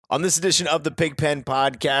On this edition of the Pigpen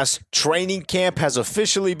Podcast, training camp has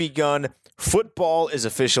officially begun, football is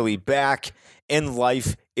officially back, and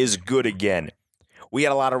life is good again. We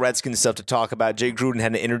had a lot of Redskins stuff to talk about. Jay Gruden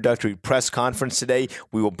had an introductory press conference today.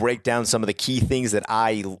 We will break down some of the key things that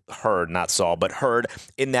I heard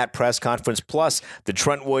in that press conference, plus the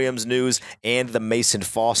Trent Williams news and the Mason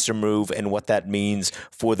Foster move and what that means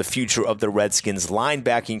for the future of the Redskins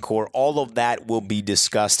linebacking core. All of that will be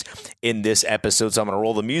discussed in this episode. So I'm going to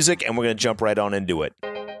roll the music and we're going to jump right on into it.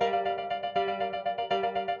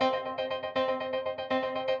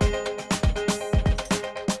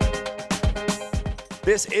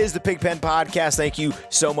 This is the Pigpen Podcast. Thank you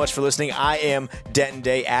so much for listening. I am Denton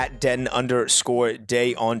Day at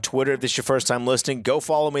Denton_Day on Twitter. If this is your first time listening, go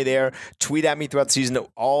follow me there. Tweet at me throughout the season.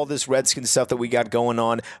 All this Redskins stuff that we got going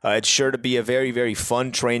on. It's sure to be a very, very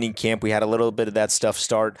fun training camp. We had a little bit of that stuff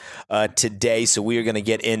start today, so we are going to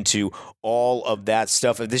get into all of that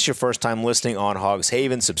stuff. If this is your first time listening on Hogs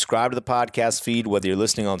Haven, subscribe to the podcast feed, whether you're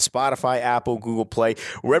listening on Spotify, Apple, Google Play,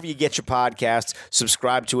 wherever you get your podcasts,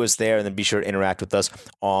 subscribe to us there, and then be sure to interact with us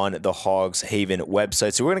on the Hogs Haven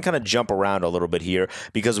website. So we're going to kind of jump around a little bit here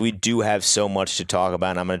because we do have so much to talk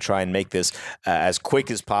about, and I'm going to try and make this as quick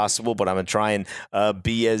as possible, but I'm going to try and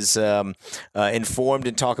be as informed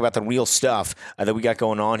and talk about the real stuff that we got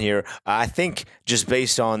going on here. I think just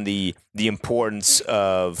based on the importance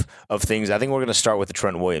of things, I think we're going to start with the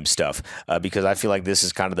Trent Williams stuff because I feel like this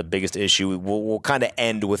is kind of the biggest issue. We'll kind of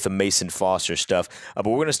end with the Mason Foster stuff, but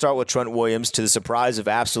we're going to start with Trent Williams. To the surprise of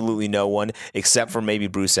absolutely no one except for maybe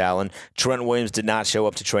Bruce Allen, Trent Williams did not show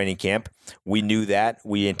up to training camp. We knew that.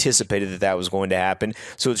 We anticipated that was going to happen.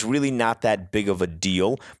 So it's really not that big of a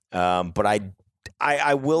deal. But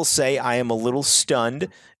I will say I am a little stunned.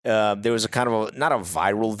 There was a kind of not a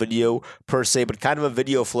viral video per se, but kind of a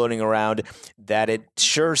video floating around that it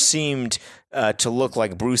sure seemed to look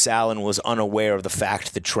like Bruce Allen was unaware of the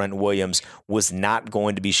fact that Trent Williams was not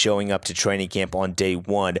going to be showing up to training camp on day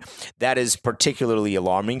one. That is particularly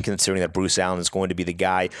alarming considering that Bruce Allen is going to be the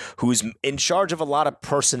guy who's in charge of a lot of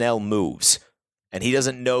personnel moves. And he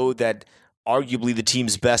doesn't know that arguably the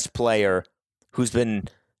team's best player who's been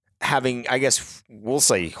having, I guess we'll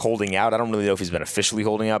say holding out. I don't really know if he's been officially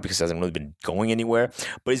holding out because he hasn't really been going anywhere,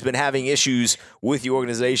 but he's been having issues with the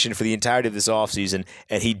organization for the entirety of this offseason,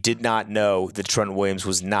 and he did not know that Trent Williams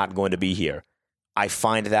was not going to be here. I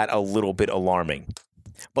find that a little bit alarming.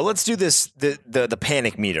 But let's do this, the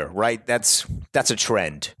panic meter, right? That's a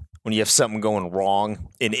trend. When you have something going wrong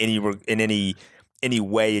in any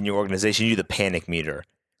way in your organization, you do the panic meter.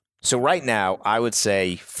 So right now, I would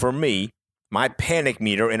say for me, my panic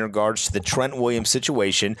meter in regards to the Trent Williams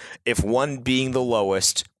situation, if 1 being the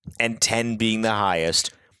lowest and 10 being the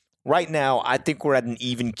highest, right now I think we're at an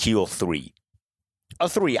even keel 3. A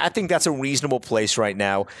 3. I think that's a reasonable place right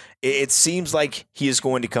now. It seems like he is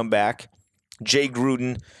going to come back. Jay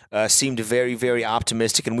Gruden seemed very, very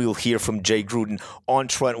optimistic, and we will hear from Jay Gruden on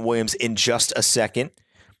Trent Williams in just a second.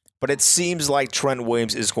 But it seems like Trent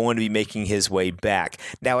Williams is going to be making his way back.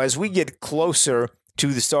 Now, as we get closer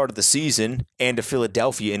to the start of the season and to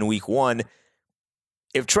Philadelphia in week 1,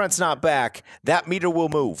 if Trent's not back, that meter will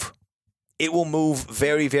move. It will move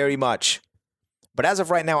very, very much. But as of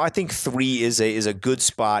right now, I think 3 is a good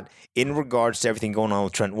spot in regards to everything going on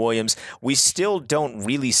with Trent Williams. We still don't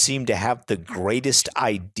really seem to have the greatest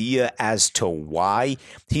idea as to why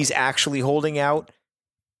he's actually holding out.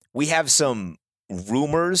 We have some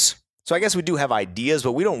rumors. So I guess we do have ideas,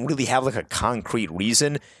 but we don't really have like a concrete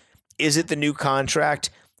reason. Is it the new contract?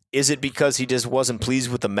 Is it because he just wasn't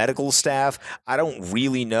pleased with the medical staff? I don't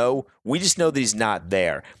really know. We just know that he's not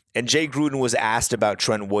there. And Jay Gruden was asked about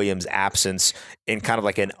Trent Williams' absence in kind of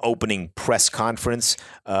like an opening press conference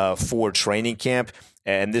for training camp.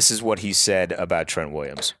 And this is what he said about Trent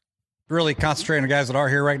Williams. Really concentrating on the guys that are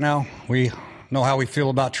here right now. We know how we feel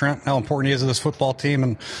about Trent, how important he is to this football team,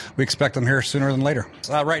 and we expect him here sooner than later.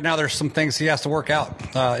 Right now, there's some things he has to work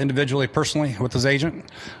out individually, personally, with his agent,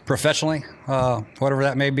 professionally, whatever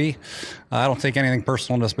that may be. I don't think anything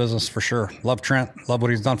personal in this business for sure. Love Trent, love what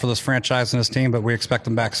he's done for this franchise and his team, but we expect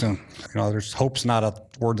him back soon. There's hope's not a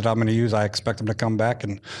word that I'm going to use. I expect him to come back,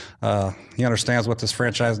 and he understands what this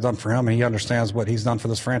franchise has done for him, and he understands what he's done for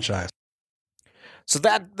this franchise. So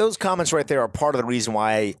those comments right there are part of the reason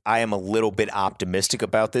why I am a little bit optimistic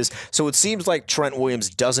about this. So it seems like Trent Williams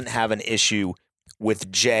doesn't have an issue with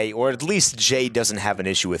Jay, or at least Jay doesn't have an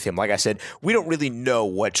issue with him. Like I said, we don't really know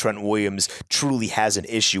what Trent Williams truly has an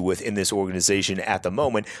issue with in this organization at the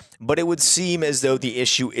moment, but it would seem as though the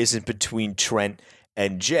issue isn't between Trent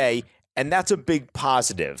and Jay, and that's a big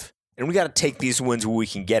positive. And we got to take these wins where we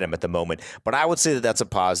can get them at the moment. But I would say that that's a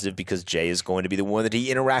positive because Jay is going to be the one that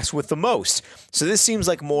he interacts with the most. So this seems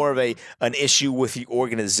like more of an issue with the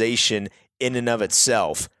organization in and of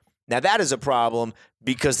itself. Now that is a problem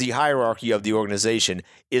because the hierarchy of the organization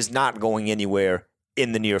is not going anywhere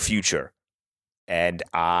in the near future. And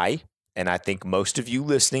I think most of you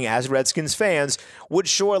listening as Redskins fans would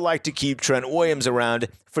sure like to keep Trent Williams around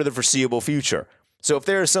for the foreseeable future. So if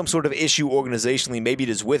there is some sort of issue organizationally, maybe it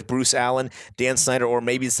is with Bruce Allen, Dan Snyder, or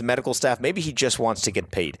maybe it's the medical staff, maybe he just wants to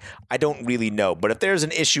get paid. I don't really know. But if there's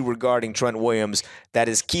an issue regarding Trent Williams that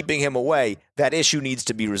is keeping him away, that issue needs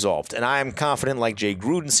to be resolved. And I am confident, like Jay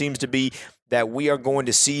Gruden seems to be, that we are going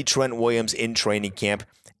to see Trent Williams in training camp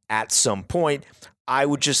at some point. I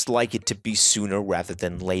would just like it to be sooner rather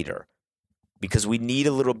than later, because we need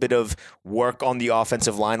a little bit of work on the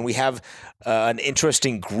offensive line. We have an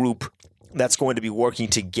interesting group that's going to be working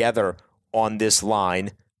together on this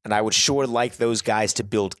line, and I would sure like those guys to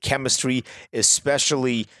build chemistry,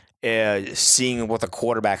 especially seeing what the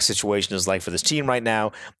quarterback situation is like for this team right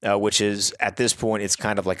now, which is, at this point, it's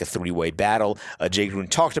kind of like a three-way battle. Jay Gruden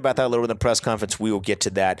talked about that a little in the press conference. We will get to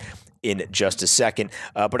that in just a second.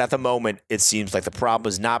 But at the moment, it seems like the problem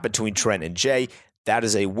is not between Trent and Jay. That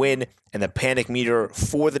is a win, and the panic meter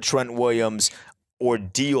for the Trent Williams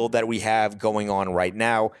ordeal that we have going on right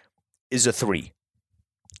now is a 3.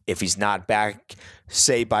 If he's not back,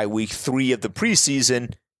 say, by week 3 of the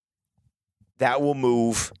preseason, that will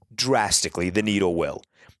move drastically. The needle will.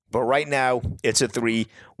 But right now, it's a 3.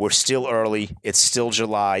 We're still early. It's still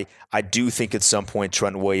July. I do think at some point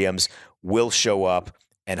Trent Williams will show up,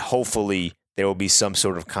 and hopefully there will be some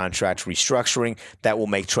sort of contract restructuring that will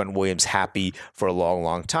make Trent Williams happy for a long,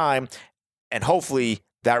 long time. And hopefully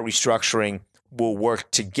that restructuring will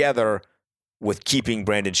work together with keeping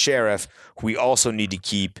Brandon Sheriff, who we also need to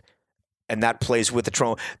keep, and that plays with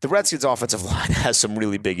the Redskins' offensive line has some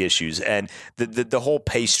really big issues, and the whole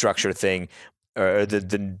pay structure thing, or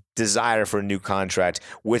the desire for a new contract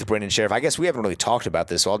with Brandon Sheriff. I guess we haven't really talked about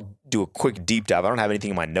this, so I'll do a quick deep dive. I don't have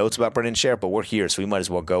anything in my notes about Brandon Sheriff, but we're here, so we might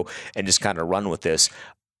as well go and just kind of run with this.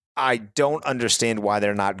 I don't understand why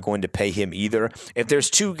they're not going to pay him either. If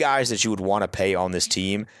there's 2 guys that you would want to pay on this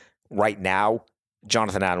team right now,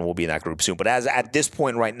 Jonathan Allen will be in that group soon. But as at this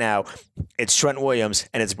point right now, it's Trent Williams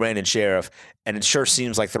and it's Brandon Sheriff. And it sure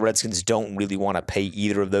seems like the Redskins don't really want to pay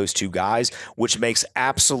either of those 2 guys, which makes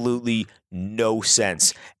absolutely no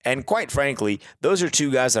sense. And quite frankly, those are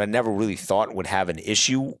 2 guys that I never really thought would have an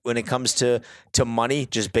issue when it comes to money,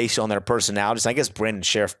 just based on their personalities. I guess Brandon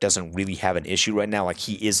Sheriff doesn't really have an issue right now. Like,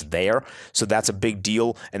 he is there. So that's a big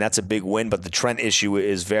deal, and that's a big win. But the Trent issue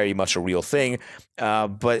is very much a real thing.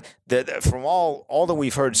 But from all that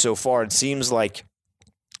we've heard so far, it seems like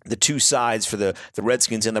the 2 sides for the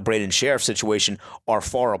Redskins and the Brandon Sheriff situation are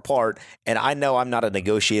far apart. And I know I'm not a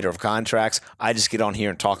negotiator of contracts. I just get on here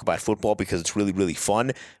and talk about football because it's really, really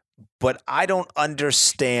fun. But I don't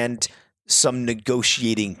understand some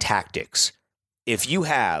negotiating tactics. If you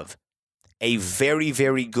have a very,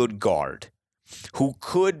 very good guard who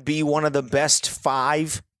could be one of the best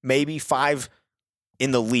 5, maybe 5 in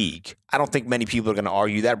the league, I don't think many people are going to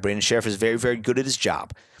argue that. Brandon Sheriff is very, very good at his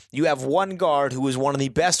job. You have one guard who is one of the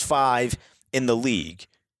best 5 in the league.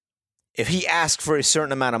 If he asks for a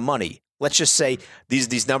certain amount of money, let's just say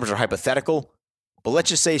these numbers are hypothetical, but let's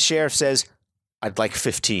just say Sheriff says, I'd like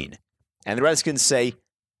 15. And the Redskins say,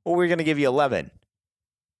 well, we're going to give you 11.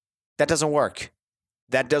 That doesn't work.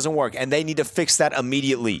 That doesn't work. And they need to fix that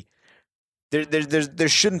immediately. There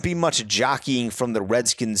shouldn't be much jockeying from the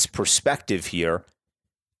Redskins' perspective here,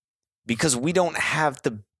 because we don't have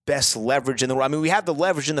the best leverage in the world. I mean, we have the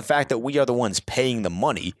leverage in the fact that we are the ones paying the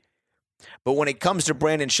money. But when it comes to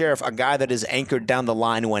Brandon Sheriff, a guy that is anchored down the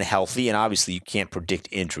line when healthy, and obviously you can't predict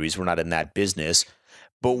injuries, we're not in that business,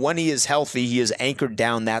 but when he is healthy, he is anchored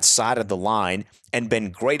down that side of the line and been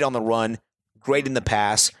great on the run, great in the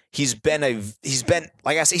pass. He's been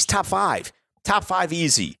like I said, he's top 5. Top 5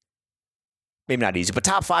 easy. Maybe not easy, but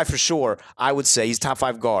top 5 for sure. I would say he's top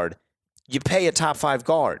 5 guard. You pay a top 5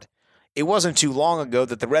 guard. It wasn't too long ago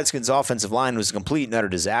that the Redskins' offensive line was a complete and utter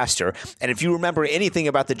disaster. And if you remember anything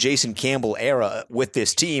about the Jason Campbell era with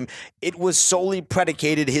this team, it was solely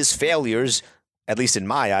predicated, his failures, at least in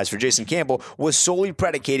my eyes for Jason Campbell, was solely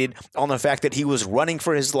predicated on the fact that he was running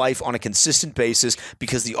for his life on a consistent basis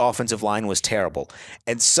because the offensive line was terrible.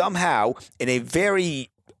 And somehow, in a very,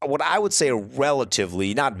 what I would say a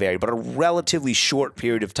relatively, not very, but a relatively short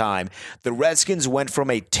period of time, the Redskins went from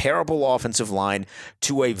a terrible offensive line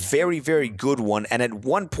to a very, very good one. And at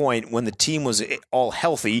one point, when the team was all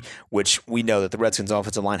healthy, which we know that the Redskins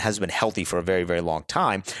offensive line has been healthy for a very, very long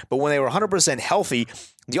time, but when they were 100% healthy,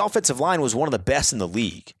 The offensive line was one of the best in the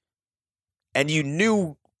league. And you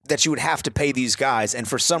knew that you would have to pay these guys, and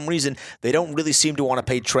for some reason, they don't really seem to want to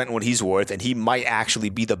pay Trent what he's worth, and he might actually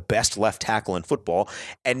be the best left tackle in football.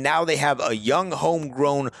 And now they have a young,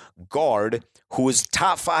 homegrown guard who is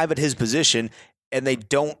top 5 at his position, and they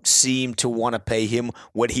don't seem to want to pay him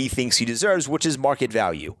what he thinks he deserves, which is market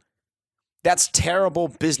value. That's terrible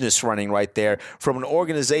business running right there from an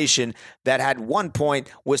organization that at one point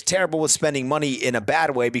was terrible with spending money in a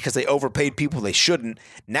bad way because they overpaid people they shouldn't.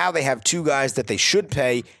 Now they have 2 guys that they should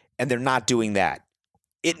pay, and they're not doing that.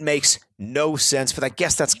 It makes no sense, but I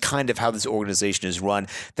guess that's kind of how this organization is run.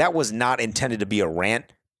 That was not intended to be a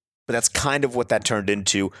rant, but that's kind of what that turned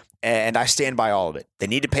into, and I stand by all of it. They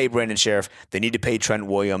need to pay Brandon Sheriff. They need to pay Trent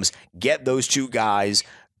Williams. Get those 2 guys.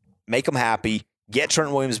 Make them happy. Get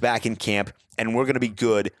Trent Williams back in camp, and we're going to be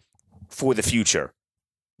good for the future.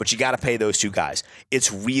 But you got to pay those 2 guys.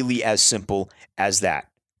 It's really as simple as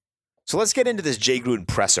that. So let's get into this Jay Gruden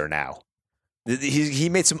presser now. He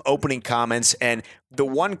made some opening comments, and the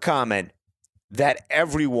one comment that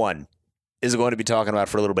everyone is going to be talking about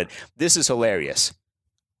for a little bit, this is hilarious.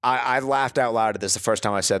 I laughed out loud at this the first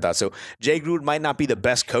time I said that. So Jay Gruden might not be the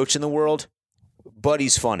best coach in the world, but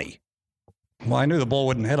he's funny. Well, I knew the ball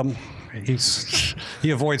wouldn't hit him.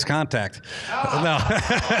 He avoids contact. No.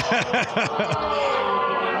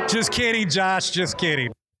 Just kidding, Josh. Just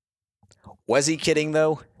kidding. Was he kidding,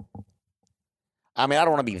 though? I mean, I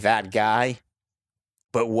don't want to be that guy,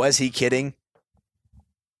 but was he kidding?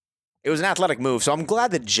 It was an athletic move, so I'm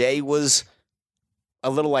glad that Jay was a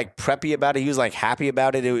little, preppy about it. He was, happy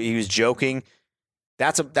about it. He was joking.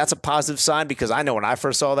 That's a positive sign because I know when I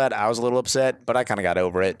first saw that, I was a little upset, but I kind of got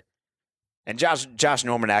over it. And Josh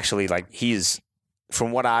Norman actually, he's,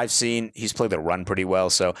 from what I've seen, he's played the run pretty well,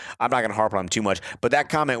 so I'm not going to harp on him too much. But that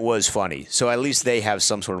comment was funny, so at least they have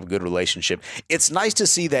some sort of good relationship. It's nice to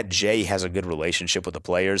see that Jay has a good relationship with the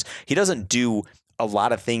players. He doesn't do a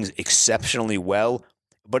lot of things exceptionally well,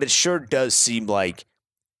 but it sure does seem like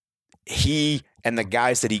he and the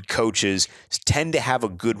guys that he coaches tend to have a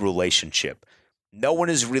good relationship. No one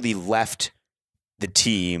has really left the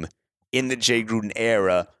team in the Jay Gruden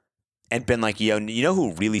era and been like, yo, you know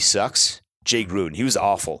who really sucks? Jay Gruden. He was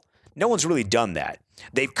awful. No one's really done that.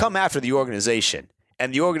 They've come after the organization,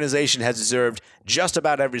 and the organization has deserved just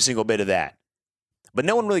about every single bit of that. But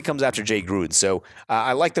no one really comes after Jay Gruden. So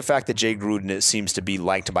I like the fact that Jay Gruden seems to be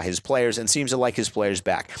liked by his players and seems to like his players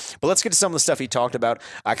back. But let's get to some of the stuff he talked about.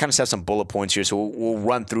 I kind of have some bullet points here, so we'll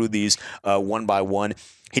run through these one by one.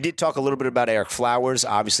 He did talk a little bit about Ereck Flowers,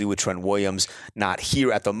 obviously with Trent Williams not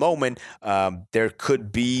here at the moment. There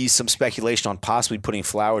could be some speculation on possibly putting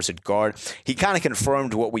Flowers at guard. He kind of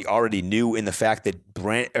confirmed what we already knew in the fact that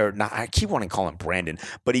I keep wanting to call him Brandon,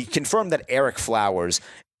 but he confirmed that Ereck Flowers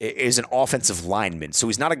is an offensive lineman. So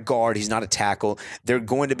he's not a guard. He's not a tackle. They're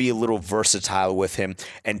going to be a little versatile with him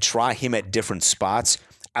and try him at different spots.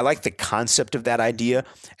 I like the concept of that idea,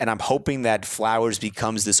 and I'm hoping that Flowers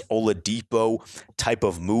becomes this Oladipo type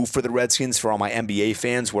of move for the Redskins for all my NBA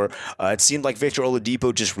fans, where it seemed like Victor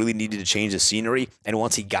Oladipo just really needed to change the scenery, and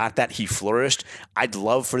once he got that, he flourished. I'd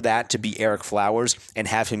love for that to be Ereck Flowers and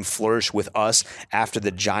have him flourish with us after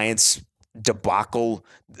the Giants debacle,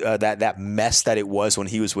 that mess that it was when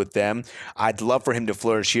he was with them. I'd love for him to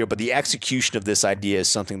flourish here, but the execution of this idea is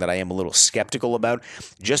something that I am a little skeptical about,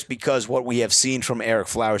 just because what we have seen from Ereck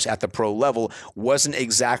Flowers at the pro level wasn't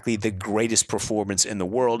exactly the greatest performance in the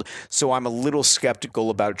world. So I'm a little skeptical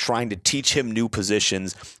about trying to teach him new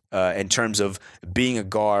positions in terms of being a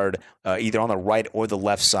guard, either on the right or the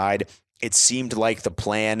left side. It seemed like the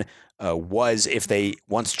plan was,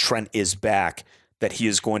 once Trent is back, that he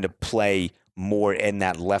is going to play more in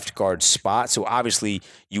that left guard spot. So obviously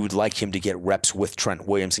you would like him to get reps with Trent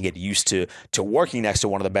Williams and get used to working next to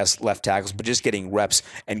one of the best left tackles, but just getting reps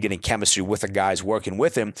and getting chemistry with the guys working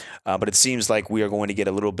with him. But it seems like we are going to get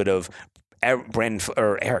a little bit of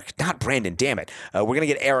Brandon, damn it. We're going to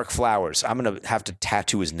get Ereck Flowers. I'm going to have to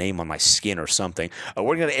tattoo his name on my skin or something.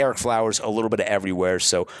 We're going to get Ereck Flowers a little bit of everywhere.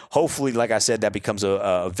 So hopefully, like I said, that becomes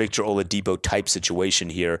a Victor Oladipo type situation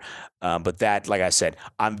here. But that, like I said,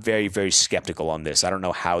 I'm very, very skeptical on this. I don't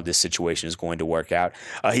know how this situation is going to work out.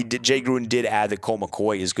 Jay Gruden did add that Colt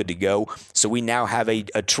McCoy is good to go. So we now have a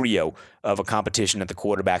trio of a competition at the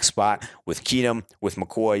quarterback spot with Keenum, with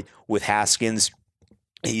McCoy, with Haskins.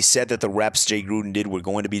 He said that the reps Jay Gruden did were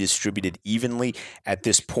going to be distributed evenly at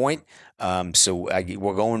this point.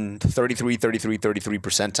 We're going 33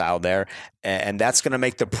 percentile there. And that's going to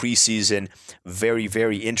make the preseason very,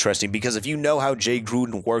 very interesting, because if you know how Jay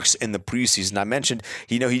Gruden works in the preseason, I mentioned,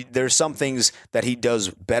 there's some things that he does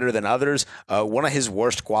better than others. One of his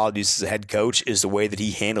worst qualities as a head coach is the way that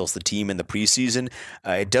he handles the team in the preseason.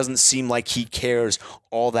 It doesn't seem like he cares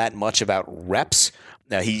all that much about reps.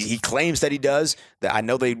 Now, he claims that he does. I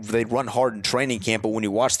know they run hard in training camp, but when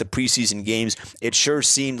you watch the preseason games, it sure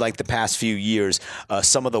seemed like the past few years,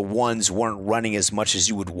 some of the ones weren't running as much as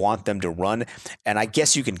you would want them to run. And I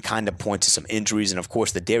guess you can kind of point to some injuries. And, of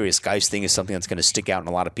course, the Darius Geis thing is something that's going to stick out in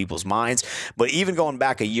a lot of people's minds. But even going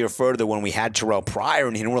back a year further when we had Terrell Pryor,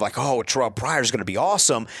 and we're like, oh, Terrell Pryor is going to be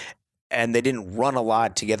awesome. And they didn't run a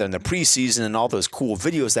lot together in the preseason, and all those cool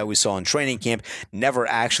videos that we saw in training camp never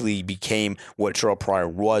actually became what Terrell Pryor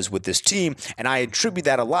was with this team. And I attribute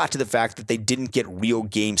that a lot to the fact that they didn't get real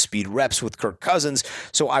game speed reps with Kirk Cousins.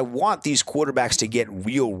 So I want these quarterbacks to get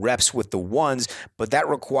real reps with the ones, but that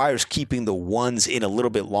requires keeping the ones in a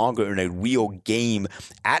little bit longer in a real game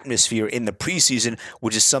atmosphere in the preseason,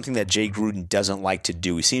 which is something that Jay Gruden doesn't like to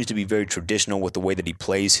do. He seems to be very traditional with the way that he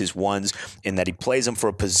plays his ones, in that he plays them for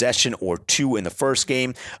a possession or two in the first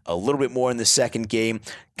game, a little bit more in the second game,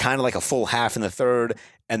 kind of like a full half in the third,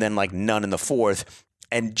 and then like none in the fourth.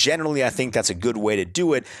 And generally, I think that's a good way to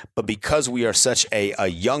do it. But because we are such a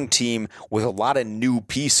young team with a lot of new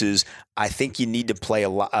pieces, I think you need to play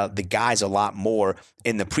the guys a lot more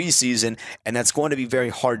in the preseason, and that's going to be very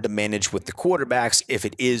hard to manage with the quarterbacks if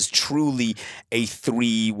it is truly a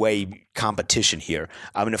three-way competition here.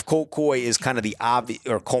 I mean, if Colt McCoy is kind of the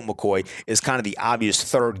obvious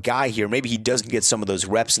third guy here, maybe he doesn't get some of those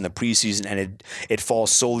reps in the preseason, and it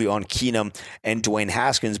falls solely on Keenum and Dwayne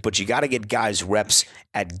Haskins. But you got to get guys reps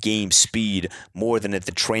at game speed more than at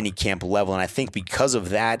the training camp level, and I think because of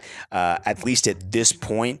that, at least at this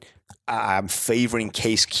point, I'm favoring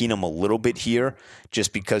Case Keenum a little bit here,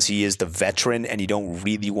 just because he is the veteran and you don't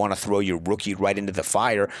really want to throw your rookie right into the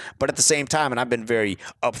fire. But at the same time, and I've been very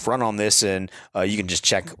upfront on this, and you can just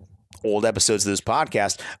check old episodes of this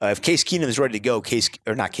podcast, if Case Keenum is ready to go,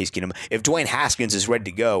 if Dwayne Haskins is ready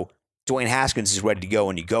to go, Dwayne Haskins is ready to go,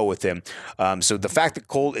 and you go with him. So the fact that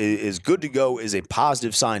Colt is good to go is a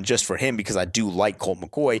positive sign just for him, because I do like Colt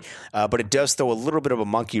McCoy, but it does throw a little bit of a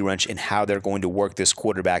monkey wrench in how they're going to work this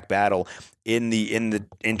quarterback battle in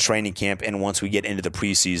training camp and once we get into the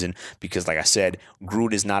preseason, because like I said,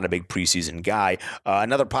 Gruden is not a big preseason guy.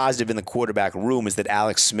 Another positive in the quarterback room is that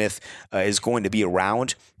Alex Smith is going to be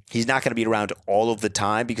around. He's not going to be around all of the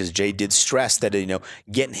time, because Jay did stress that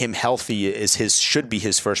getting him healthy should be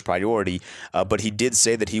his first priority. But he did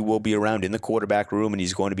say that he will be around in the quarterback room, and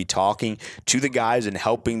he's going to be talking to the guys and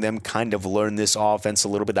helping them kind of learn this offense a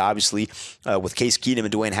little bit. Obviously, with Case Keenum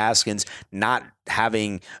and Dwayne Haskins not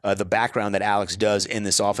having the background that Alex does in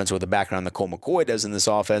this offense, or the background that Colt McCoy does in this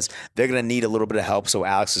offense, they're going to need a little bit of help. So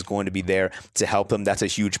Alex is going to be there to help them. That's a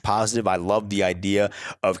huge positive. I love the idea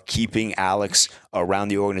of keeping Alex around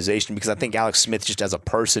the organization, because I think Alex Smith, just as a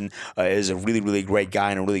person, is a really, really great guy,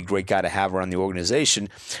 and a really great guy to have around the organization.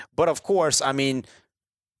 But of course, I mean,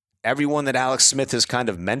 everyone that Alex Smith has kind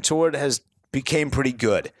of mentored has became pretty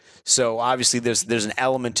good. So obviously there's an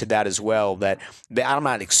element to that as well, that I'm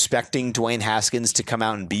not expecting Dwayne Haskins to come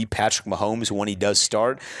out and be Patrick Mahomes when he does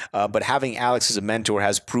start, but having Alex as a mentor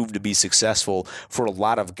has proved to be successful for a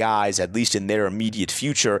lot of guys, at least in their immediate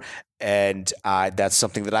future. And that's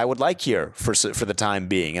something that I would like here for the time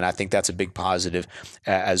being. And I think that's a big positive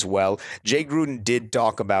as well. Jay Gruden did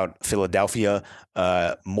talk about Philadelphia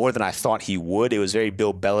more than I thought he would. It was very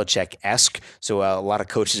Bill Belichick-esque. So a lot of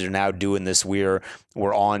coaches are now doing this. We're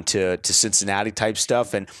on to Cincinnati type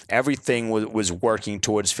stuff. And everything was working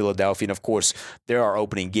towards Philadelphia. And, of course, there are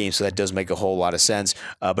opening games, so that does make a whole lot of sense.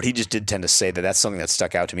 But he just did tend to say that that's something that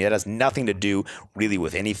stuck out to me. That has nothing to do really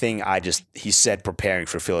with anything. He said preparing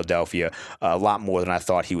for Philadelphia a lot more than I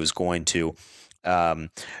thought he was going to. And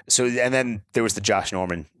then there was the Josh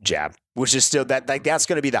Norman jab, which is still that's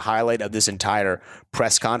going to be the highlight of this entire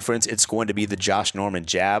press conference. It's going to be the Josh Norman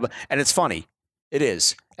jab, and it's funny. It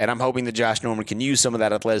is. And I'm hoping that Josh Norman can use some of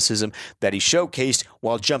that athleticism that he showcased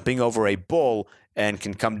while jumping over a bull, and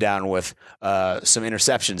can come down with some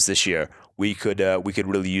interceptions this year. We could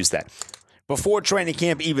really use that. Before training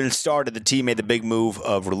camp even started, the team made the big move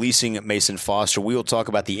of releasing Mason Foster. We will talk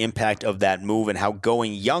about the impact of that move and how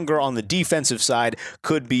going younger on the defensive side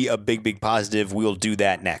could be a big, big positive. We'll do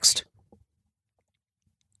that next.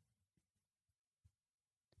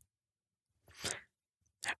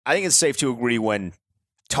 I think it's safe to agree when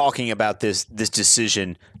talking about this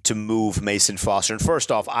decision to move Mason Foster. And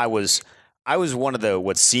first off, I was one of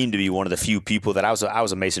what seemed to be one of the few people that I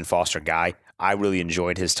was a Mason Foster guy. I really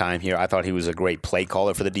enjoyed his time here. I thought he was a great play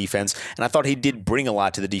caller for the defense, and I thought he did bring a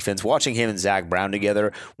lot to the defense. Watching him and Zach Brown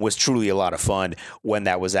together was truly a lot of fun when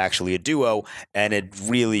that was actually a duo, and it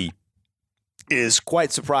really is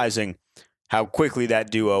quite surprising how quickly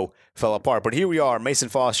that duo fell apart. But here we are. Mason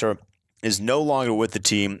Foster is no longer with the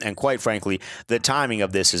team, and quite frankly, the timing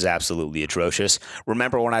of this is absolutely atrocious.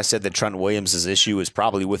 Remember when I said that Trent Williams' issue is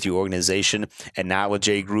probably with the organization and not with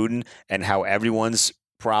Jay Gruden, and how everyone's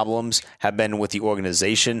problems have been with the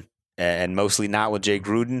organization and mostly not with Jay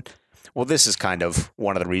Gruden? Well, this is kind of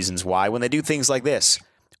one of the reasons why. When they do things like this,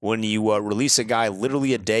 when you release a guy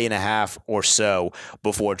literally a day and a half or so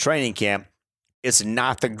before training camp, it's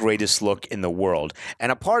not the greatest look in the world.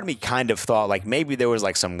 And a part of me kind of thought like maybe there was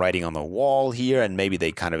like some writing on the wall here, and maybe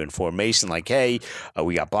they kind of informed Mason like, hey,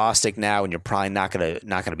 we got Bostic now, and you're probably not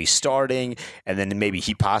gonna be starting. And then maybe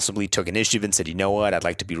he possibly took initiative and said, you know what, I'd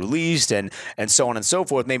like to be released, and so on and so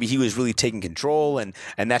forth. Maybe he was really taking control, and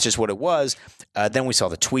that's just what it was. Then we saw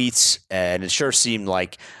the tweets, and it sure seemed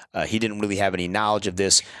like he didn't really have any knowledge of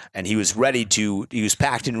this, and he was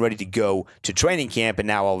packed and ready to go to training camp, and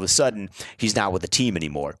now all of a sudden he's not with the team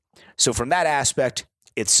anymore. So from that aspect,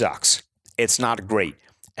 it sucks. It's not great.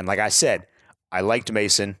 And like I said, I liked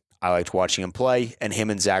Mason. I liked watching him play, and him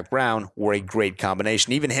and Zach Brown were a great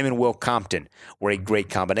combination. Even him and Will Compton were a great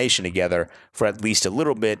combination together for at least a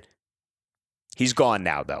little bit. He's gone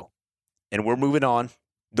now, though, and we're moving on.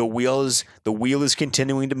 The wheel is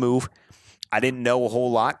continuing to move. I didn't know a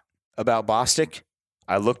whole lot about Bostic.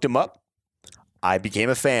 I looked him up. I became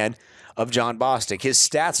a fan of Jon Bostic. His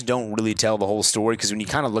stats don't really tell the whole story, because when you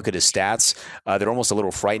kind of look at his stats, they're almost a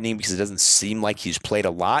little frightening because it doesn't seem like he's played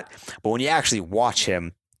a lot. But when you actually watch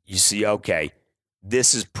him, you see, okay,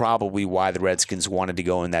 this is probably why the Redskins wanted to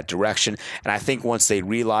go in that direction. And I think once they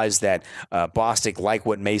realized that Bostic, like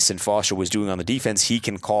what Mason Foster was doing on the defense, he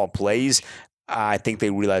can call plays, I think they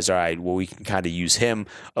realized, all right, well, we can kind of use him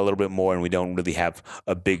a little bit more, and we don't really have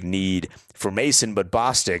a big need for Mason. But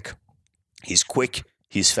Bostic, he's quick,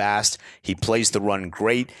 he's fast, he plays the run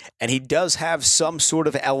great, and he does have some sort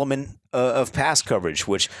of element of pass coverage,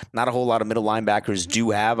 which not a whole lot of middle linebackers do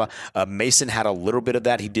have. Mason had a little bit of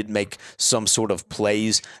that. He did make some sort of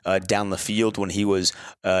plays down the field when he was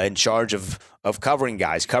in charge of covering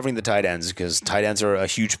guys, covering the tight ends, because tight ends are a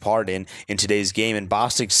huge part in today's game. And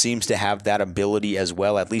Bostic seems to have that ability as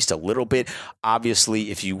well, at least a little bit.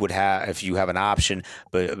 Obviously, if you have an option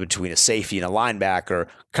between a safety and a linebacker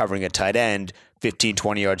covering a tight end 15,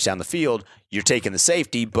 20 yards down the field, you're taking the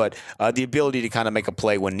safety, but the ability to kind of make a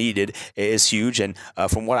play when needed is huge. And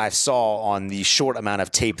from what I saw on the short amount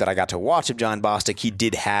of tape that I got to watch of Jon Bostic, he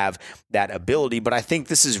did have that ability. But I think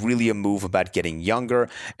this is really a move about getting younger,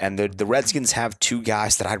 and the Redskins have two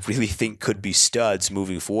guys that I really think could be studs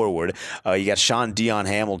moving forward. You got Sean Dion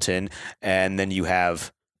Hamilton, and then you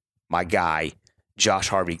have my guy, Josh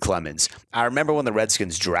Harvey Clemens. I remember when the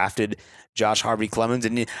Redskins drafted Josh Harvey Clemens,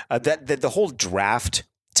 and the whole draft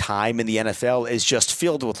time in the NFL is just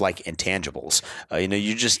filled with like intangibles.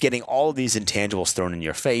 You're just getting all of these intangibles thrown in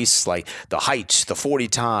your face, like the height, the 40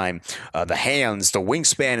 time, the hands, the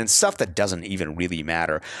wingspan, and stuff that doesn't even really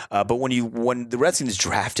matter. But when the Redskins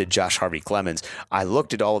drafted Josh Harvey Clemens, I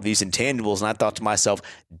looked at all of these intangibles and I thought to myself,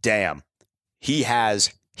 damn, he has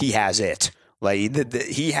it. Like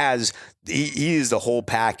he is the whole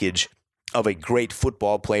package of a great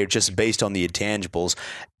football player just based on the intangibles,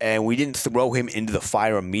 and we didn't throw him into the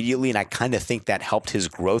fire immediately, and I kind of think that helped his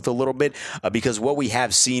growth a little bit because what we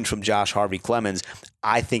have seen from Josh Harvey Clemens,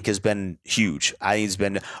 I think, has been huge. I think he's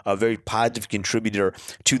been a very positive contributor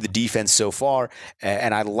to the defense so far,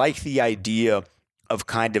 and I like the idea of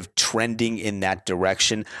kind of trending in that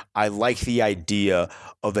direction. I like the idea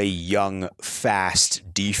of a young,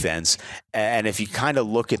 fast defense, and if you kind of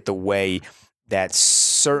look at the way that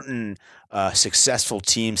certain successful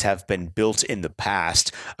teams have been built in the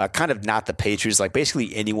past, kind of not the Patriots, like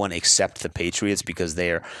basically anyone except the Patriots, because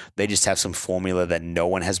they just have some formula that no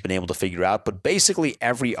one has been able to figure out. But basically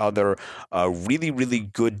every other really, really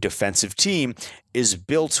good defensive team is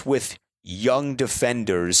built with young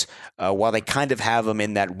defenders while they kind of have them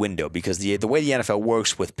in that window, because the way the NFL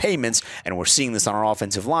works with payments, and we're seeing this on our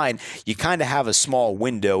offensive line, you kind of have a small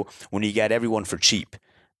window when you get everyone for cheap.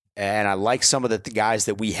 And I like some of the guys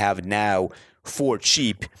that we have now for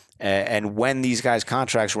cheap. And when these guys'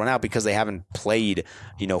 contracts run out because they haven't played,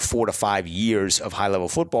 4 to 5 years of high-level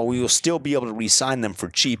football, we will still be able to re-sign them for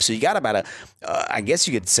cheap. So you got about I guess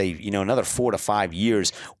you could say, another 4 to 5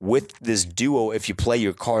 years with this duo if you play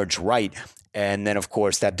your cards right. And then, of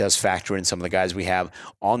course, that does factor in some of the guys we have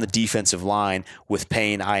on the defensive line with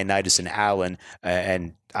Payne, Ioannidis, and Allen.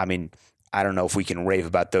 And I mean, I don't know if we can rave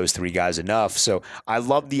about those three guys enough. So I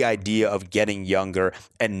love the idea of getting younger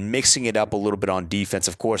and mixing it up a little bit on defense.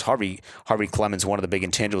 Of course, Harvey Clemens, one of the big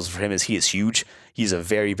intangibles for him is he is huge. He's a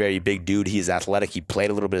very, very big dude. He is athletic. He played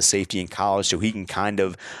a little bit of safety in college, so he can kind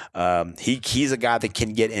of he's a guy that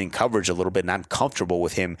can get in coverage a little bit, and I'm comfortable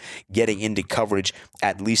with him getting into coverage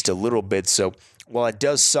at least a little bit. So while it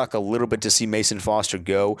does suck a little bit to see Mason Foster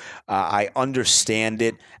go, I understand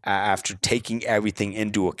it after taking everything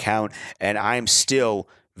into account, and I'm still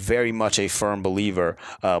very much a firm believer,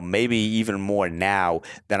 maybe even more now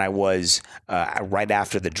than I was right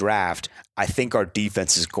after the draft. I think our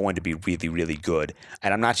defense is going to be really, really good.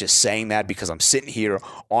 And I'm not just saying that because I'm sitting here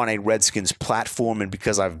on a Redskins platform and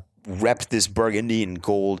because I've repped this burgundy and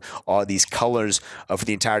gold, all these colors for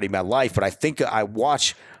the entirety of my life. But I think I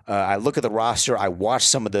look at the roster, I watch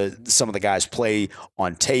some of the guys play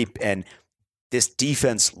on tape, and this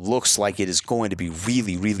defense looks like it is going to be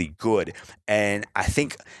really, really good. And I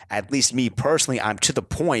think, at least me personally, I'm to the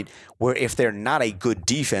point where if they're not a good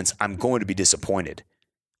defense, I'm going to be disappointed.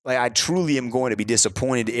 Like, I truly am going to be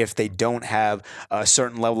disappointed if they don't have a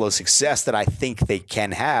certain level of success that I think they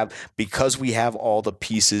can have because we have all the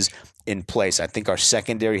pieces in place. I think our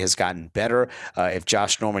secondary has gotten better. If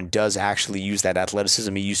Josh Norman does actually use that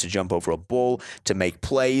athleticism he used to jump over a bull to make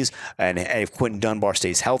plays, and if Quentin Dunbar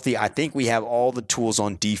stays healthy, I think we have all the tools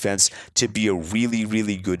on defense to be a really,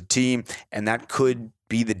 really good team, and that could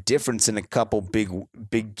be the difference in a couple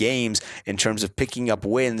big games in terms of picking up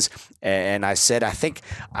wins. And I said, I think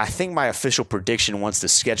my official prediction once the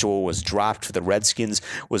schedule was dropped for the Redskins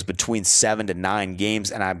was between 7 to 9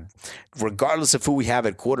 games. And regardless of who we have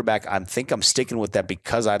at quarterback, I think I'm sticking with that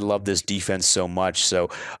because I love this defense so much. So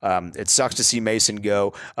it sucks to see Mason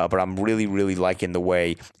go, but I'm really, really liking the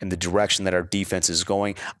way and the direction that our defense is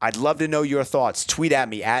going. I'd love to know your thoughts. Tweet at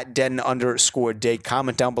me at Den_Day.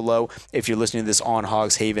 Comment down below if you're listening to this on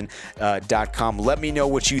hogshaven.com. Let me know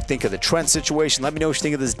what you think of the Trent situation. Let me know what you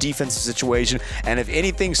think of this defensive situation. And if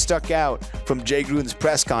anything stuck out from Jay Gruden's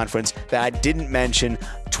press conference that I didn't mention,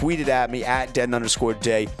 tweet it at me at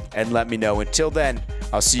Den_Day and let me know. Until then,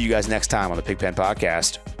 I'll see you guys next time on the Pigpen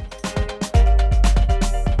Podcast.